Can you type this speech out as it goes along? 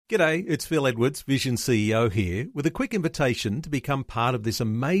G'day, it's Phil Edwards, Vision CEO here, with a quick invitation to become part of this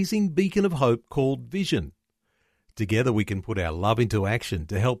amazing beacon of hope called Vision. Together we can put our love into action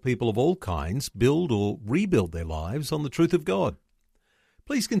to help people of all kinds build or rebuild their lives on the truth of God.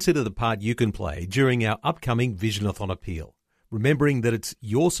 Please consider the part you can play during our upcoming Visionathon appeal, remembering that it's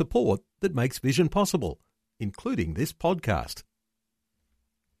your support that makes Vision possible, including this podcast.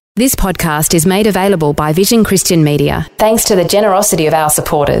 This podcast is made available by Vision Christian Media, thanks to the generosity of our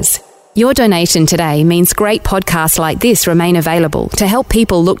supporters. Your donation today means great podcasts like this remain available to help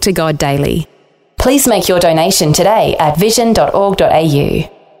people look to God daily. Please make your donation today at vision.org.au.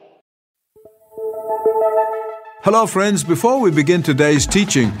 Hello friends, before we begin today's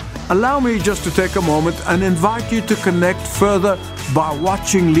teaching, allow me just to take a moment and invite you to connect further by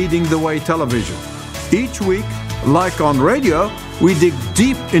watching Leading the Way television. Each week, like on radio, we dig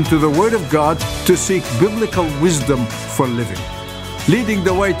deep into the Word of God to seek biblical wisdom for living. Leading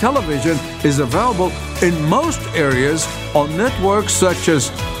the Way television is available in most areas on networks such as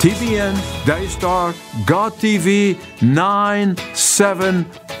TBN, Daystar, God TV, 9, 7,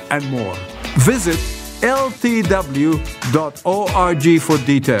 and more. Visit ltw.org for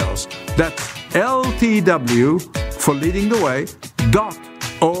details. That's ltw for leading the way.org.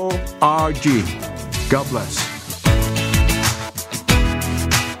 God bless.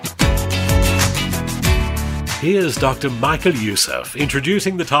 Here's Dr. Michael Youssef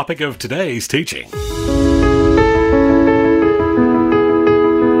introducing the topic of today's teaching.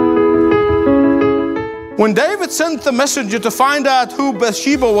 When David sent the messenger to find out who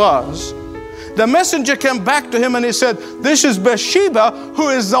Bathsheba was, the messenger came back to him and he said, "This is Bathsheba, who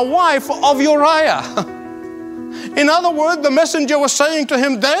is the wife of Uriah." In other words, the messenger was saying to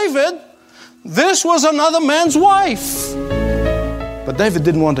him, "David, this was another man's wife." But David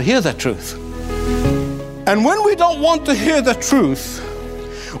didn't want to hear that truth. And when we don't want to hear the truth,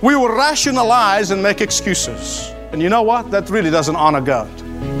 we will rationalize and make excuses. And you know what? That really doesn't honor God.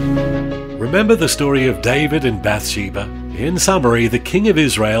 Remember the story of David and Bathsheba? In summary, the king of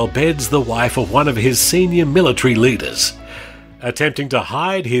Israel beds the wife of one of his senior military leaders. Attempting to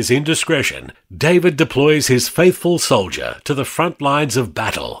hide his indiscretion, David deploys his faithful soldier to the front lines of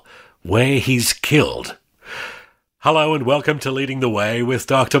battle, where he's killed. Hello and welcome to Leading the Way with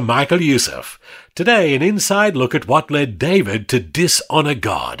Dr. Michael Youssef. Today, an inside look at what led David to dishonor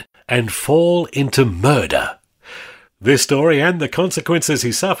God and fall into murder. This story and the consequences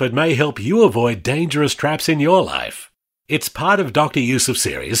he suffered may help you avoid dangerous traps in your life. It's part of Dr. Youssef's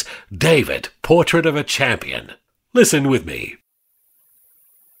series, David, Portrait of a Champion. Listen with me.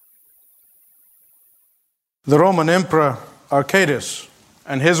 The Roman Emperor Arcadius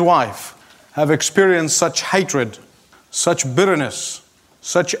and his wife have experienced such hatred, such bitterness,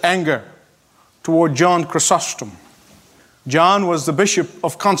 such anger toward John Chrysostom. John was the bishop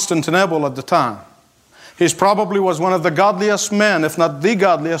of Constantinople at the time. He probably was one of the godliest men, if not the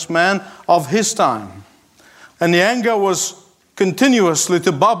godliest man of his time. And the anger was continuously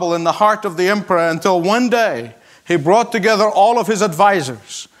to bubble in the heart of the emperor until one day he brought together all of his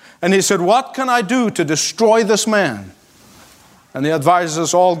advisors and he said, "What can I do to destroy this man?" And the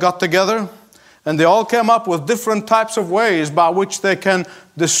advisors all got together and they all came up with different types of ways by which they can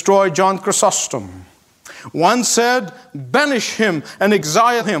destroy John Chrysostom. One said, banish him and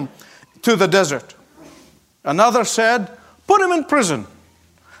exile him to the desert. Another said, put him in prison.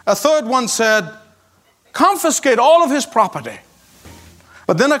 A third one said, confiscate all of his property.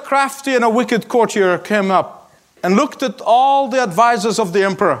 But then a crafty and a wicked courtier came up and looked at all the advisors of the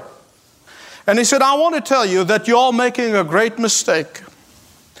emperor. And he said, I want to tell you that you're all making a great mistake.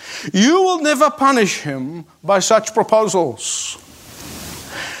 You will never punish him by such proposals.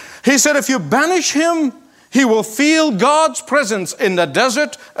 He said, if you banish him, he will feel God's presence in the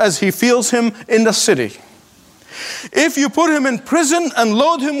desert as he feels him in the city. If you put him in prison and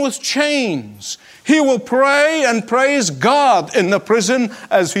load him with chains, he will pray and praise God in the prison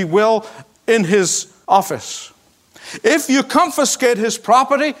as he will in his office. If you confiscate his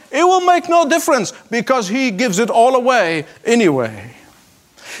property, it will make no difference because he gives it all away anyway.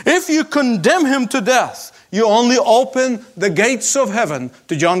 If you condemn him to death, you only open the gates of heaven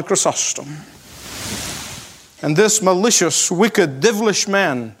to John Chrysostom. And this malicious, wicked, devilish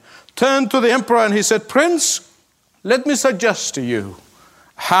man turned to the emperor and he said, Prince, let me suggest to you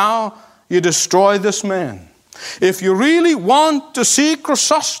how you destroy this man. If you really want to see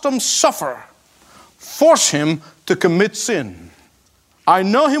Chrysostom suffer, force him to commit sin. I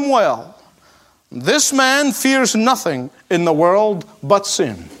know him well. This man fears nothing in the world but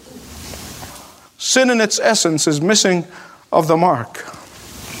sin. Sin in its essence is missing of the mark.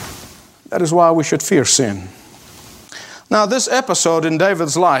 That is why we should fear sin. Now, this episode in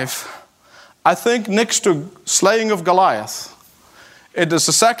David's life, I think next to slaying of Goliath, it is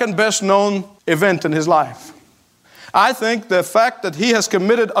the second best known event in his life. I think the fact that he has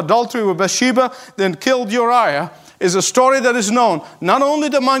committed adultery with Bathsheba, then killed Uriah, is a story that is known not only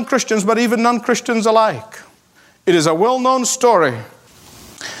among Christians, but even non-Christians alike. It is a well-known story.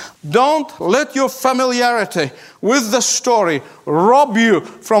 Don't let your familiarity with the story rob you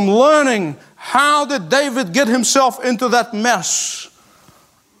from learning how did David get himself into that mess,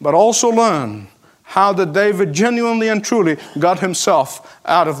 but also learn how did David genuinely and truly got himself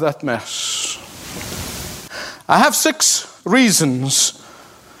out of that mess. I have 6 reasons,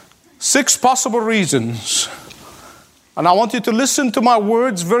 6 possible reasons. And I want you to listen to my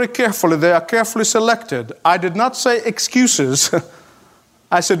words very carefully. They are carefully selected. I did not say excuses.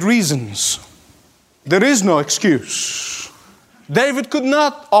 I said reasons. There is no excuse. David could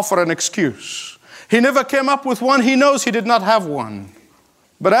not offer an excuse. He never came up with one. He knows he did not have one.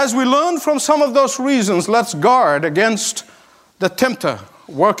 But as we learn from some of those reasons, let's guard against the tempter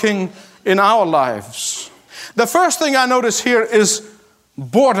working in our lives. The first thing I notice here is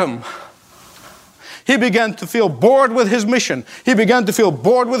boredom. He began to feel bored with his mission. He began to feel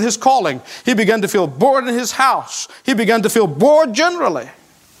bored with his calling. He began to feel bored in his house. He began to feel bored generally.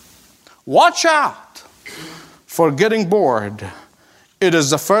 Watch out for getting bored. It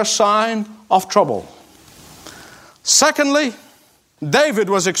is the first sign of trouble. Secondly, David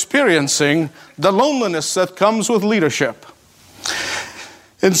was experiencing the loneliness that comes with leadership.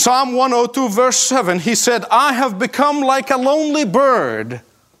 In Psalm 102 verse 7, he said, I have become like a lonely bird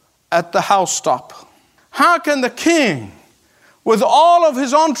at the housetop. How can the king, with all of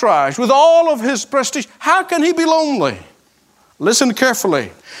his entourage, with all of his prestige, how can he be lonely? Listen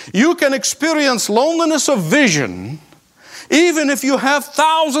carefully. You can experience loneliness of vision even if you have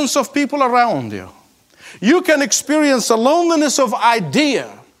thousands of people around you. You can experience the loneliness of idea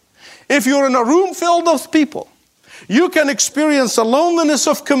if you're in a room filled with people. You can experience the loneliness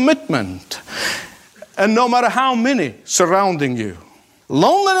of commitment, and no matter how many surrounding you.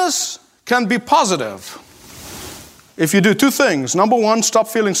 Loneliness can be positive if you do 2 things. Number 1, stop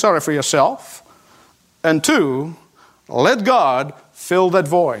feeling sorry for yourself. And 2, let God fill that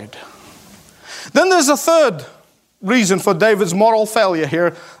void. Then there's a third reason for David's moral failure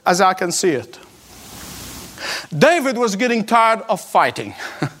here, as I can see it. David was getting tired of fighting.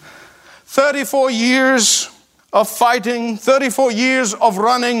 34 years of fighting, 34 years of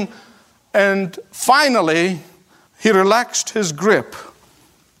running, and finally he relaxed his grip.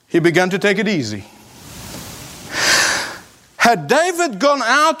 He began to take it easy. Had David gone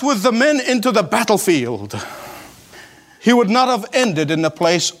out with the men into the battlefield, he would not have ended in a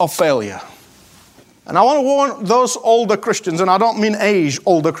place of failure. And I want to warn those older Christians, and I don't mean age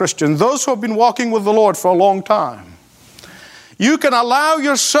older Christians, those who have been walking with the Lord for a long time. You can allow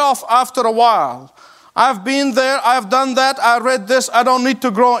yourself after a while, I've been there, I've done that, I read this, I don't need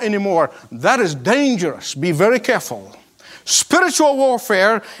to grow anymore. That is dangerous. Be very careful. Spiritual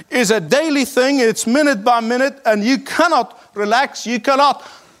warfare is a daily thing. It's minute by minute, and you cannot relax. You cannot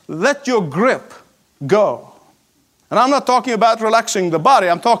let your grip go. And I'm not talking about relaxing the body.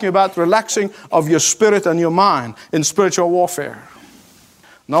 I'm talking about relaxing of your spirit and your mind in spiritual warfare.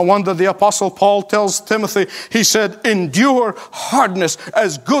 No wonder the Apostle Paul tells Timothy, he said, endure hardness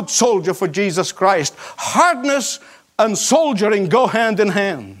as good soldier for Jesus Christ. Hardness and soldiering go hand in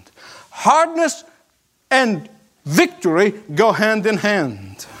hand. Hardness and victory go hand in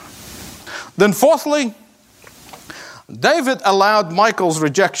hand. Then fourthly, David allowed Michal's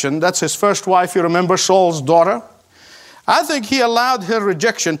rejection. That's his first wife, you remember, Saul's daughter. I think he allowed her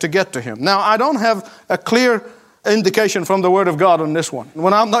rejection to get to him. Now, I don't have a clear indication from the Word of God on this one.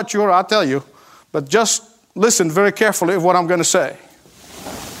 When I'm not sure, I'll tell you. But just listen very carefully to what I'm going to say.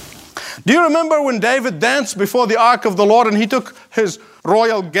 Do you remember when David danced before the ark of the Lord and he took his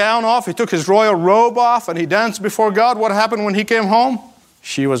royal gown off, he took his royal robe off, and he danced before God? What happened when he came home?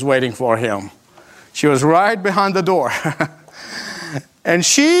 She was waiting for him. She was right behind the door. And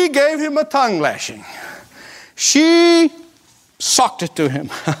she gave him a tongue lashing. She socked it to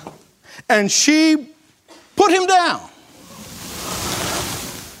him. And she put him down.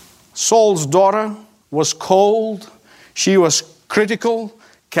 Saul's daughter was cold. She was critical,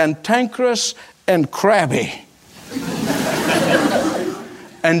 cantankerous, and crabby.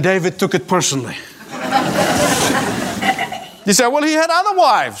 And David took it personally. You say, well, he had other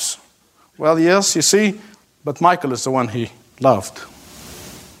wives. Well, yes, you see, but Michal is the one he loved.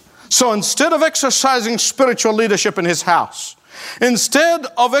 So instead of exercising spiritual leadership in his house, instead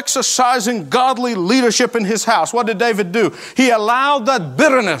of exercising godly leadership in his house, what did David do? He allowed that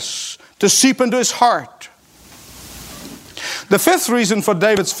bitterness to seep into his heart. The fifth reason for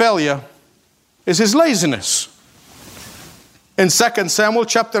David's failure is his laziness. In 2 Samuel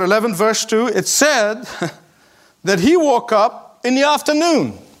chapter 11, verse 2, it said that he woke up in the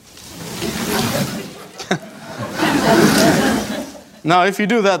afternoon. Now, if you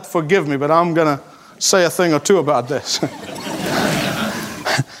do that, forgive me, but I'm going to say a thing or two about this.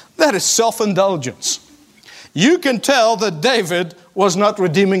 That is self-indulgence. You can tell that David was not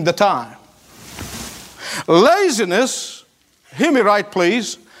redeeming the time. Laziness, hear me right,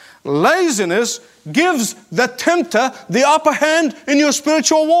 please. Laziness gives the tempter the upper hand in your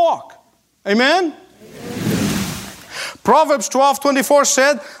spiritual walk. Amen? Proverbs 12:24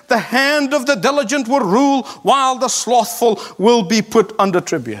 said, the hand of the diligent will rule, while the slothful will be put under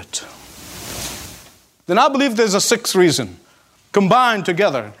tribute. Then I believe there's a sixth reason, combined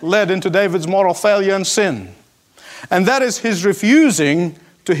together, led into David's moral failure and sin. And that is his refusing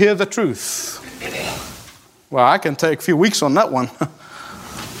to hear the truth. Well, I can take a few weeks on that one.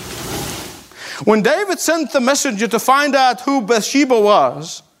 When David sent the messenger to find out who Bathsheba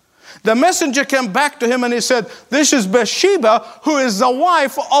was, the messenger came back to him and he said, this is Bathsheba, who is the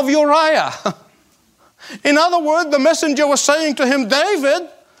wife of Uriah. In other words, the messenger was saying to him, David,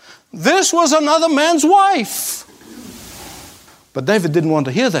 this was another man's wife. But David didn't want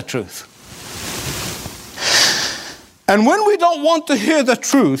to hear that truth. And when we don't want to hear the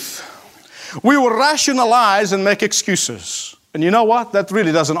truth, we will rationalize and make excuses. And you know what? That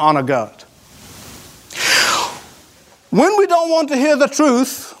really doesn't honor God. When we don't want to hear the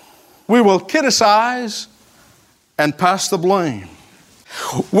truth, we will criticize and pass the blame.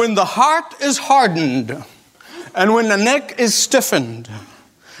 When the heart is hardened and when the neck is stiffened,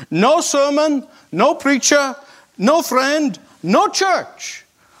 no sermon, no preacher, no friend, no church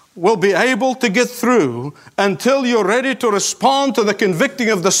will be able to get through until you're ready to respond to the convicting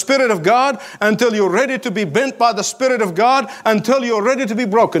of the Spirit of God, until you're ready to be bent by the Spirit of God, until you're ready to be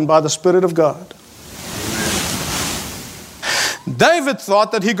broken by the Spirit of God. David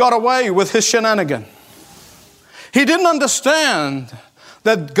thought that he got away with his shenanigan. He didn't understand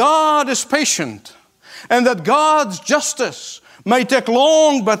that God is patient and that God's justice may take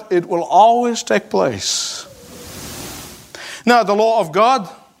long, but it will always take place. Now, the law of God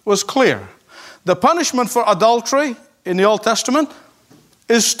was clear. The punishment for adultery in the Old Testament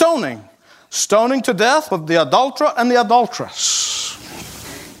is stoning. Stoning to death of the adulterer and the adulteress.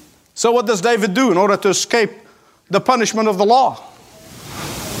 So what does David do in order to escape the punishment of the law?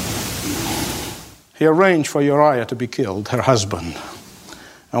 He arranged for Uriah to be killed, her husband.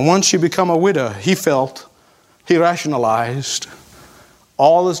 And once she became a widow, he rationalized,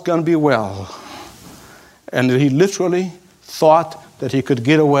 all is going to be well. And he literally thought that he could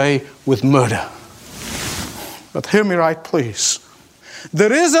get away with murder. But hear me right, please.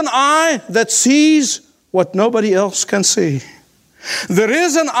 There is an eye that sees what nobody else can see. There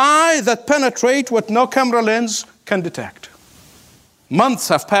is an eye that penetrates what no camera lens can detect. Months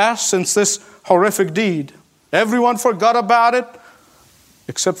have passed since this horrific deed. Everyone forgot about it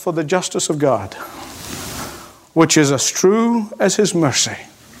except for the justice of God, which is as true as His mercy.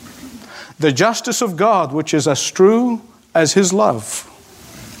 The justice of God, which is as true as His love.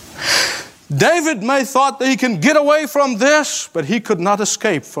 David may thought that he can get away from this, but he could not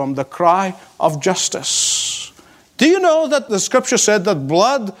escape from the cry of justice. Do you know that the scripture said that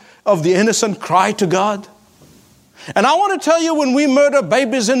blood of the innocent cry to God? And I want to tell you, when we murder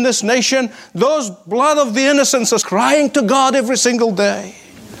babies in this nation, those blood of the innocents is crying to God every single day.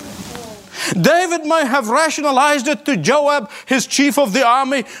 David might have rationalized it to Joab, his chief of the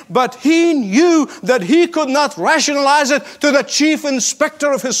army, but he knew that he could not rationalize it to the chief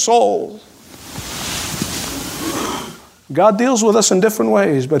inspector of his soul. God deals with us in different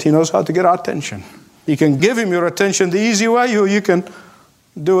ways, but He knows how to get our attention. You can give Him your attention the easy way, or you can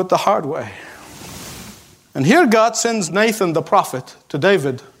do it the hard way. And here God sends Nathan the prophet to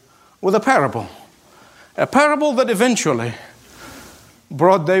David with a parable. A parable that eventually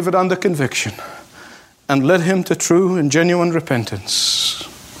brought David under conviction and led him to true and genuine repentance.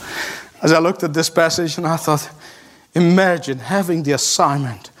 As I looked at this passage, and I thought, imagine having the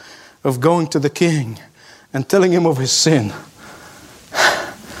assignment of going to the king and telling him of his sin.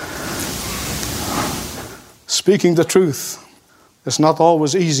 Speaking the truth is not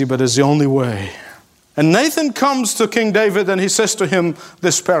always easy, but is the only way. And Nathan comes to King David and he says to him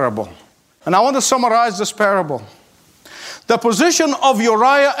this parable. And I want to summarize this parable. The position of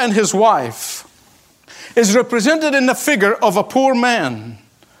Uriah and his wife is represented in the figure of a poor man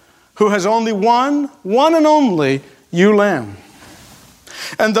who has only one and only ewe lamb.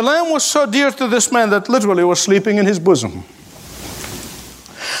 And the lamb was so dear to this man that literally was sleeping in his bosom.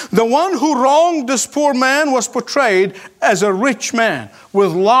 The one who wronged this poor man was portrayed as a rich man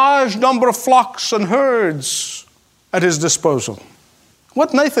with large number of flocks and herds at his disposal.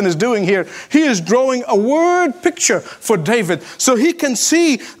 What Nathan is doing here, he is drawing a word picture for David so he can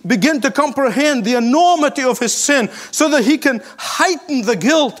begin to comprehend the enormity of his sin, so that he can heighten the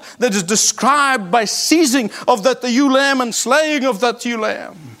guilt that is described by seizing of that ewe lamb and slaying of that ewe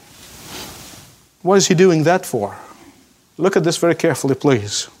lamb. What is he doing that for? Look at this very carefully,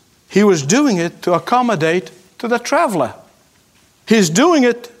 please. He was doing it to accommodate to the traveler. He's doing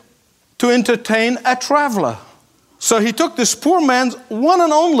it to entertain a traveler. So he took this poor man's one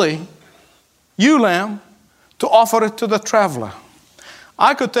and only ewe lamb to offer it to the traveler.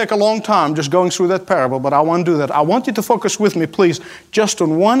 I could take a long time just going through that parable, but I won't do that. I want you to focus with me, please, just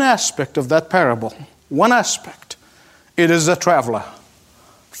on one aspect of that parable. One aspect. It is the traveler.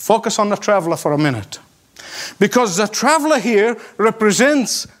 Focus on the traveler for a minute. Because the traveler here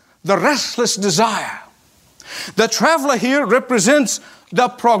represents the restless desire. The traveler here represents the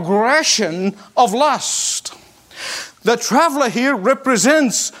progression of lust. The traveler here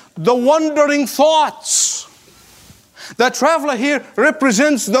represents the wandering thoughts. The traveler here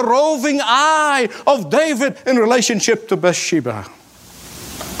represents the roving eye of David in relationship to Bathsheba.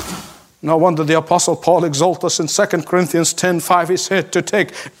 No wonder the Apostle Paul exalts us in 2 Corinthians 10:5. He said to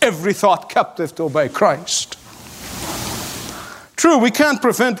take every thought captive to obey Christ. True, we can't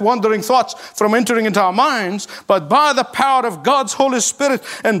prevent wandering thoughts from entering into our minds, but by the power of God's Holy Spirit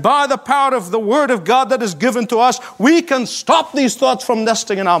and by the power of the Word of God that is given to us, we can stop these thoughts from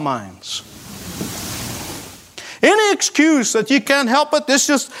nesting in our minds. Any excuse that you can't help it, it's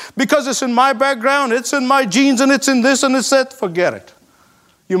just because it's in my background, it's in my genes, and it's in this and it's that, forget it.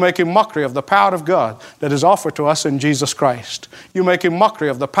 You make a mockery of the power of God that is offered to us in Jesus Christ. You make a mockery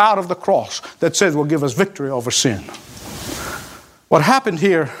of the power of the cross that says will give us victory over sin. What happened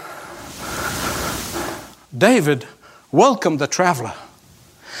here, David welcomed the traveler.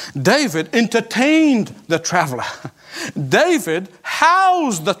 David entertained the traveler. David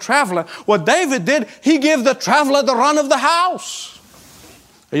housed the traveler. What David did, he gave the traveler the run of the house.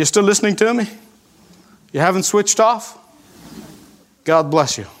 Are you still listening to me? You haven't switched off? God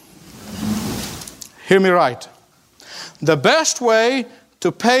bless you. Hear me right. The best way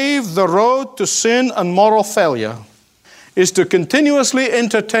to pave the road to sin and moral failure is to continuously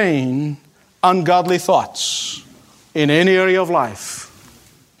entertain ungodly thoughts in any area of life.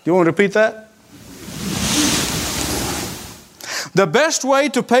 Do you want to repeat that? The best way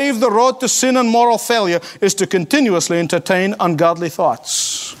to pave the road to sin and moral failure is to continuously entertain ungodly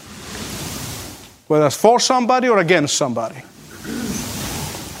thoughts, whether it's for somebody or against somebody.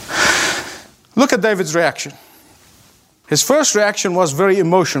 Look at David's reaction. His first reaction was very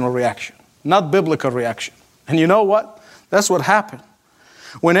emotional reaction, not biblical reaction. And you know what? That's what happened.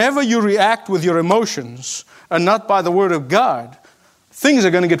 Whenever you react with your emotions and not by the Word of God, things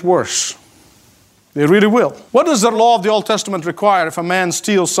are going to get worse. They really will. What does the law of the Old Testament require if a man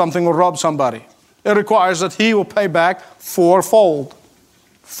steals something or robs somebody? It requires that he will pay back fourfold.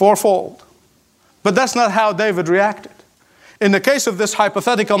 Fourfold. But that's not how David reacted. In the case of this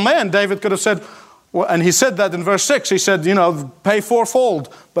hypothetical man, David could have said, well, and he said that in verse 6, he said, pay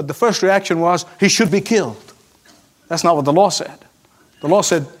fourfold. But the first reaction was, he should be killed. That's not what the law said. The law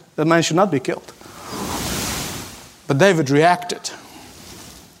said that man should not be killed. But David reacted.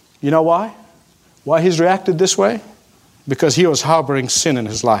 You know why? Why he's reacted this way? Because he was harboring sin in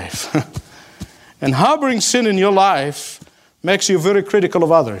his life. And harboring sin in your life makes you very critical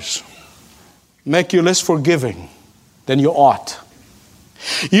of others. Make you less forgiving than you ought.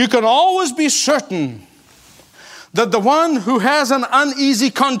 You can always be certain that the one who has an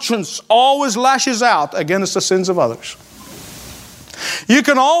uneasy conscience always lashes out against the sins of others. You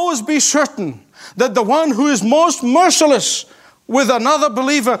can always be certain that the one who is most merciless with another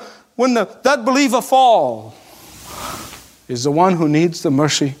believer, when that believer falls, is the one who needs the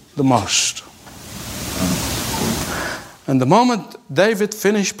mercy the most. And the moment David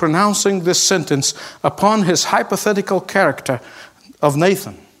finished pronouncing this sentence upon his hypothetical character of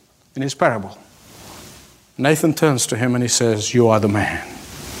Nathan in his parable, Nathan turns to him and he says, you are the man.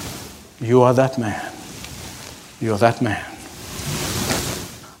 You are that man. You are that man.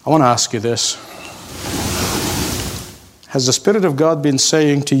 I want to ask you this. Has the Spirit of God been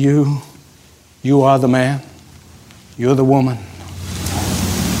saying to you, you are the man, you're the woman?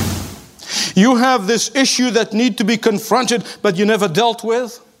 You have this issue that need to be confronted, but you never dealt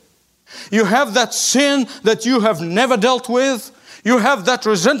with. You have that sin that you have never dealt with. You have that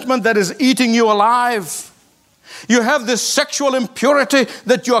resentment that is eating you alive. You have this sexual impurity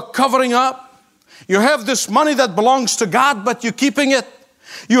that you are covering up. You have this money that belongs to God, but you're keeping it.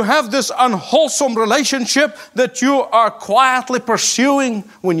 You have this unwholesome relationship that you are quietly pursuing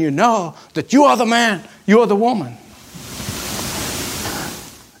when you know that you are the man, you are the woman.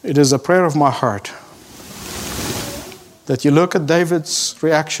 It is a prayer of my heart that you look at David's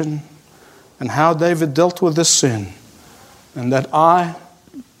reaction and how David dealt with this sin, and that I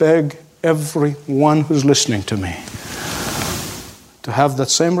beg everyone who's listening to me to have that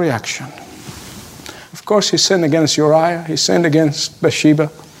same reaction. Of course, he sinned against Uriah. He sinned against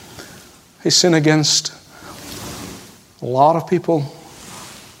Bathsheba. He sinned against a lot of people.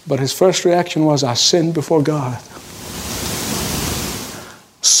 But his first reaction was, I sinned before God.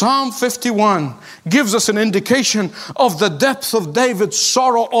 Psalm 51 gives us an indication of the depth of David's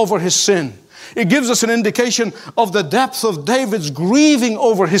sorrow over his sin. It gives us an indication of the depth of David's grieving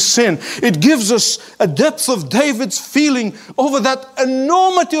over his sin. It gives us a depth of David's feeling over that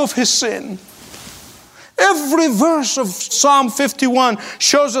enormity of his sin. Every verse of Psalm 51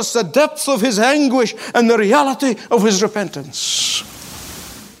 shows us the depth of his anguish and the reality of his repentance.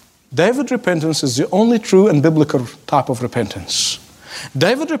 David's repentance is the only true and biblical type of repentance.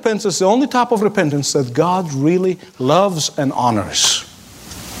 David's repentance is the only type of repentance that God really loves and honors.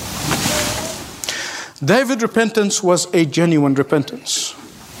 David's repentance was a genuine repentance.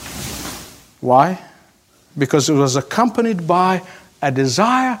 Why? Because it was accompanied by a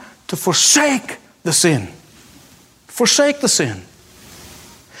desire to forsake the sin. Forsake the sin.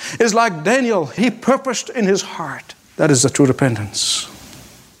 It's like Daniel, he purposed in his heart. That is the true repentance.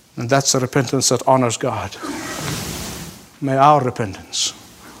 And that's the repentance that honors God. May our repentance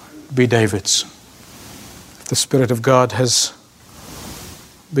be David's. If the Spirit of God has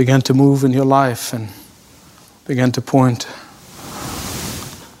begun to move in your life and began to point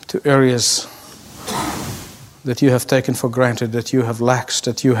to areas that you have taken for granted, that you have laxed,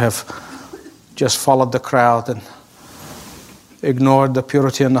 that you have just followed the crowd and ignored the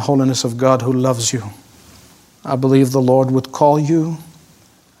purity and the holiness of God who loves you, I believe the Lord would call you,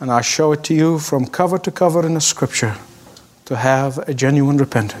 and I show it to you from cover to cover in the Scripture, to have a genuine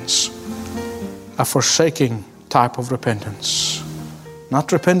repentance, a forsaking type of repentance.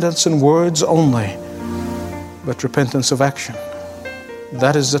 Not repentance in words only, but repentance of action.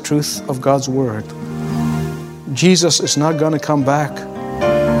 That is the truth of God's Word. Jesus is not going to come back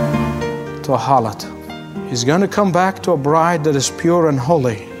to a harlot. He's going to come back to a bride that is pure and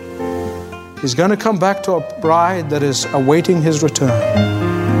holy. He's going to come back to a bride that is awaiting His return,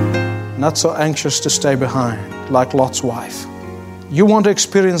 not so anxious to stay behind like Lot's wife. You want to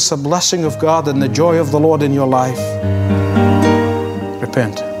experience the blessing of God and the joy of the Lord in your life?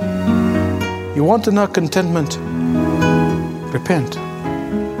 Repent. You want to know contentment? Repent.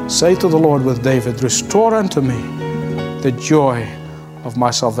 Say to the Lord with David, restore unto me the joy of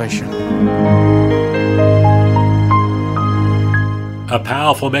my salvation. A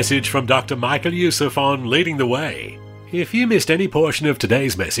powerful message from Dr. Michael Youssef on Leading the Way. If you missed any portion of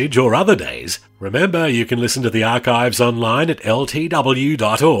today's message or other days, remember you can listen to the archives online at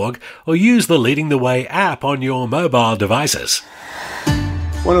ltw.org or use the Leading the Way app on your mobile devices.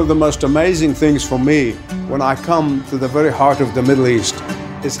 One of the most amazing things for me when I come to the very heart of the Middle East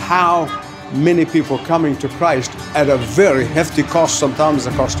is how many people coming to Christ at a very hefty cost, sometimes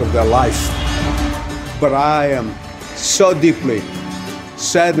the cost of their life. But I am so deeply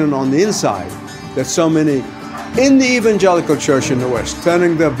saddened on the inside that so many in the evangelical church in the West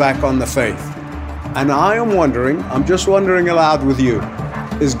turning their back on the faith. And I am wondering, I'm just wondering aloud with you,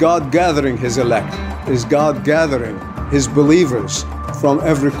 is God gathering His elect? Is God gathering His believers from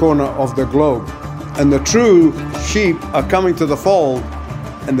every corner of the globe? And the true sheep are coming to the fold,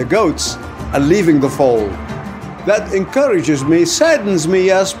 and the goats are leaving the fold. That encourages me, saddens me,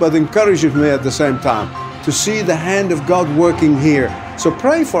 yes, but encourages me at the same time to see the hand of God working here. So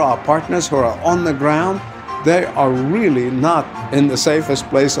pray for our partners who are on the ground. They are really not in the safest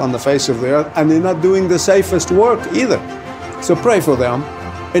place on the face of the earth, and they're not doing the safest work either. So pray for them,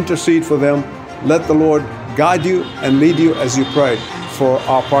 intercede for them. Let the Lord guide you and lead you as you pray for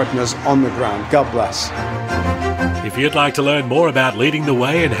our partners on the ground. God bless. If you'd like to learn more about Leading the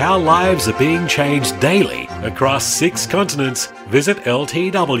Way and how lives are being changed daily across 6 continents, visit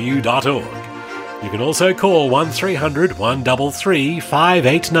ltw.org. You can also call 1300 133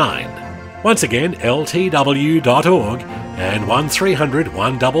 589. Once again, ltw.org and 1300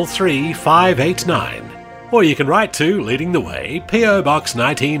 133 589. Or you can write to Leading the Way, P.O. Box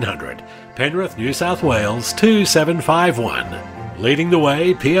 1900, Penrith, New South Wales 2751. Leading the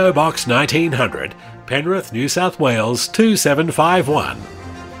Way, P.O. Box 1900, Penrith, New South Wales 2751.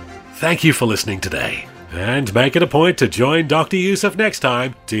 Thank you for listening today, and make it a point to join Dr. Youssef next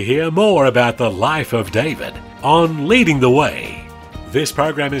time to hear more about the life of David on Leading the Way. This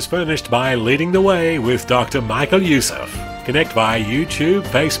program is furnished by Leading the Way with Dr. Michael Youssef. Connect via YouTube,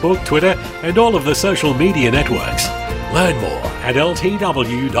 Facebook, Twitter, and all of the social media networks. Learn more at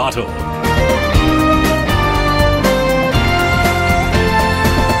ltw.org.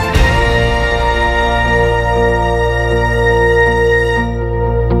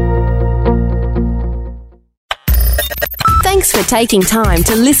 Thanks for taking time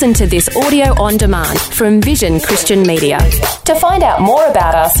to listen to this audio on demand from Vision Christian Media. To find out more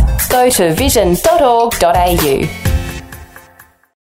about us, go to vision.org.au.